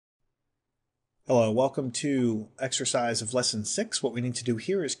Hello, welcome to exercise of lesson 6. What we need to do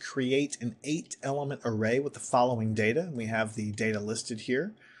here is create an 8-element array with the following data. We have the data listed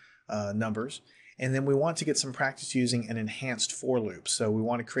here, numbers, and then we want to get some practice using an enhanced for loop. So we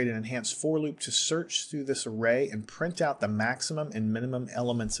want to create an enhanced for loop to search through this array and print out the maximum and minimum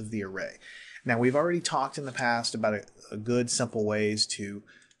elements of the array. Now, we've already talked in the past about a good simple ways to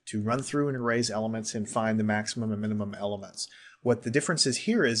run through an array's elements and find the maximum and minimum elements. What the difference is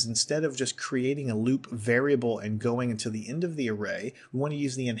here is instead of just creating a loop variable and going until the end of the array, we want to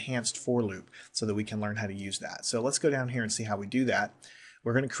use the enhanced for loop so that we can learn how to use that. So let's go down here and see how we do that.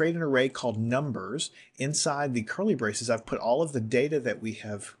 We're going to create an array called numbers. Inside the curly braces, I've put all of the data that we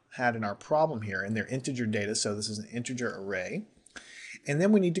have had in our problem here, and they're integer data, so this is an integer array. And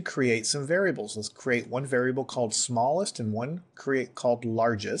then we need to create some variables. Let's create one variable called smallest and one called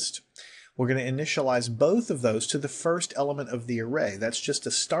largest. We're going to initialize both of those to the first element of the array. That's just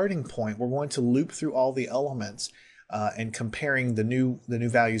a starting point. We're going to loop through all the elements and comparing the new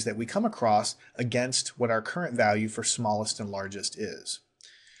values that we come across against what our current value for smallest and largest is.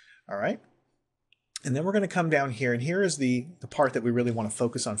 All right. And then we're going to come down here, and here is the part that we really want to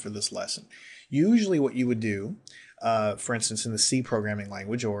focus on for this lesson. Usually what you would do, for instance, in the C programming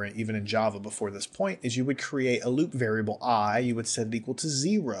language or even in Java before this point, is you would create a loop variable I, you would set it equal to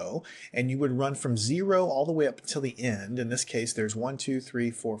 0, and you would run from 0 all the way up until the end. In this case, there's 1, 2, 3,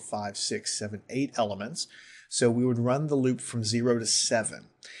 4, 5, 6, 7, 8 elements. So we would run the loop from 0 to 7.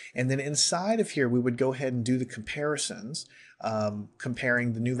 And then inside of here, we would go ahead and do the comparisons,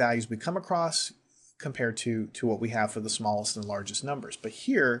 comparing the new values we come across compared to what we have for the smallest and largest numbers. But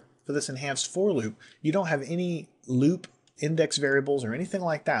here, for this enhanced for loop, you don't have any loop index variables or anything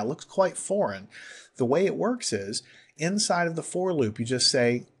like that. It looks quite foreign. The way it works is, inside of the for loop, you just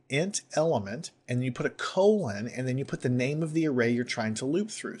say int element, and you put a colon, and then you put the name of the array you're trying to loop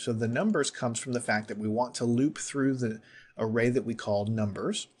through. So the numbers comes from the fact that we want to loop through the array that we call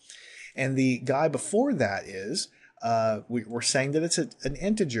numbers. And the guy before that is, we're saying that it's an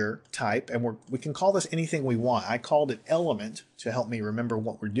integer type, and we can call this anything we want. I called it element to help me remember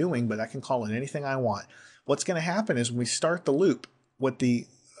what we're doing, but I can call it anything I want. What's going to happen is when we start the loop, what the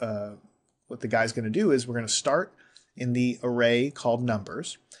guy's going to do is we're going to start in the array called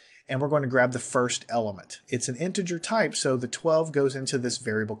numbers, and we're going to grab the first element. It's an integer type, so the 12 goes into this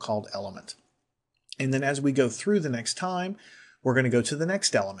variable called element. And then as we go through the next time, we're going to go to the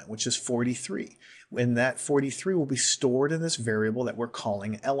next element, which is 43. And that 43 will be stored in this variable that we're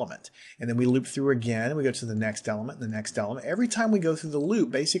calling element. And then we loop through again, and we go to the next element, and the next element. Every time we go through the loop,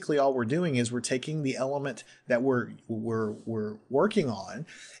 basically all we're doing is we're taking the element that we're working on,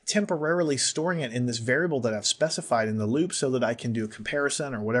 temporarily storing it in this variable that I've specified in the loop so that I can do a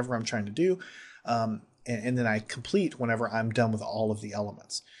comparison or whatever I'm trying to do. And then I complete whenever I'm done with all of the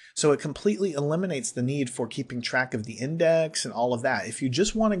elements. So it completely eliminates the need for keeping track of the index and all of that. If you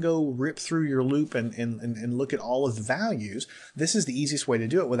just want to go rip through your loop and look at all of the values, this is the easiest way to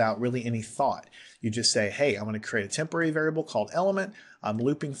do it without really any thought. You just say, hey, I'm going to create a temporary variable called element. I'm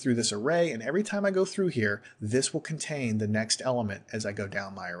looping through this array, and every time I go through here, this will contain the next element as I go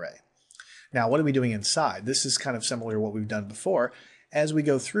down my array. Now, what are we doing inside? This is kind of similar to what we've done before. As we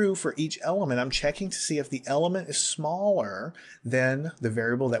go through, for each element, I'm checking to see if the element is smaller than the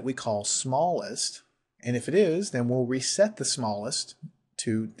variable that we call smallest. And if it is, then we'll reset the smallest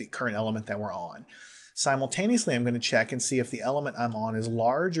to the current element that we're on. Simultaneously, I'm going to check and see if the element I'm on is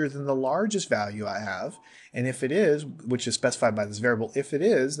larger than the largest value I have. And if it is, which is specified by this variable, if it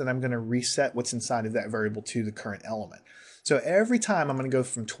is, then I'm going to reset what's inside of that variable to the current element. So every time I'm going to go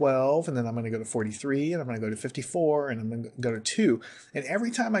from 12, and then I'm going to go to 43, and I'm going to go to 54, and I'm going to go to 2. And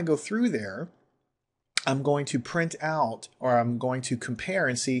every time I go through there, I'm going to print out, or I'm going to compare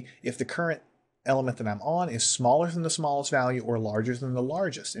and see if the current element that I'm on is smaller than the smallest value or larger than the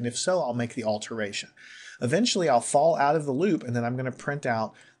largest. And if so, I'll make the alteration. Eventually, I'll fall out of the loop, and then I'm going to print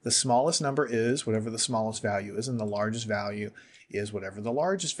out the smallest number is whatever the smallest value is, and the largest value is whatever the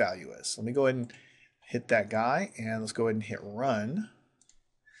largest value is. Let me go ahead and hit that guy, and let's go ahead and hit run.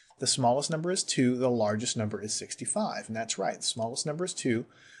 The smallest number is 2, the largest number is 65. And that's right, the smallest number is 2,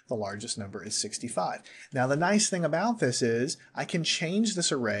 the largest number is 65. Now the nice thing about this is I can change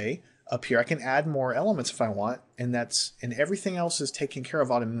this array up here. I can add more elements if I want, and everything else is taken care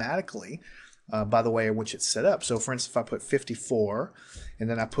of automatically by the way in which it's set up. So for instance, if I put 54, and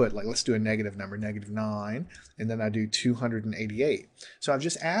then I put, like, let's do a negative number, -9, and then I do 288. So I've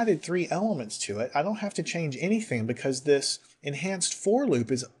just added 3 elements to it. I don't have to change anything because this enhanced for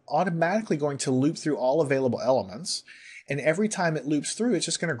loop is automatically going to loop through all available elements. And every time it loops through, it's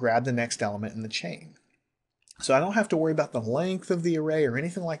just going to grab the next element in the chain. So I don't have to worry about the length of the array or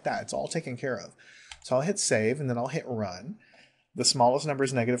anything like that. It's all taken care of. So I'll hit save and then I'll hit run. The smallest number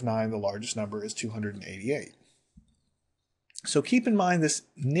is -9, the largest number is 288. So keep in mind this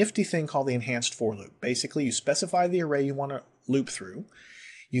nifty thing called the enhanced for loop. Basically, you specify the array you want to loop through.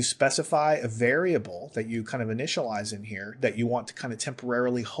 You specify a variable that you kind of initialize in here that you want to kind of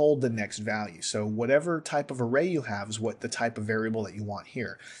temporarily hold the next value. So whatever type of array you have is what the type of variable that you want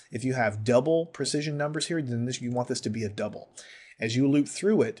here. If you have double precision numbers here, then you want this to be a double. As you loop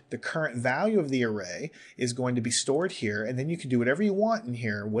through it, the current value of the array is going to be stored here, and then you can do whatever you want in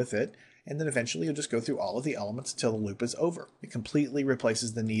here with it, and then eventually you'll just go through all of the elements until the loop is over. It completely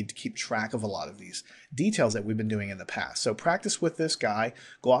replaces the need to keep track of a lot of these details that we've been doing in the past. So practice with this guy,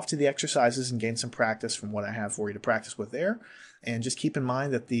 go off to the exercises and gain some practice from what I have for you to practice with there. And just keep in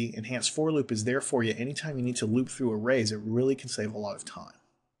mind that the enhanced for loop is there for you anytime you need to loop through arrays. It really can save a lot of time.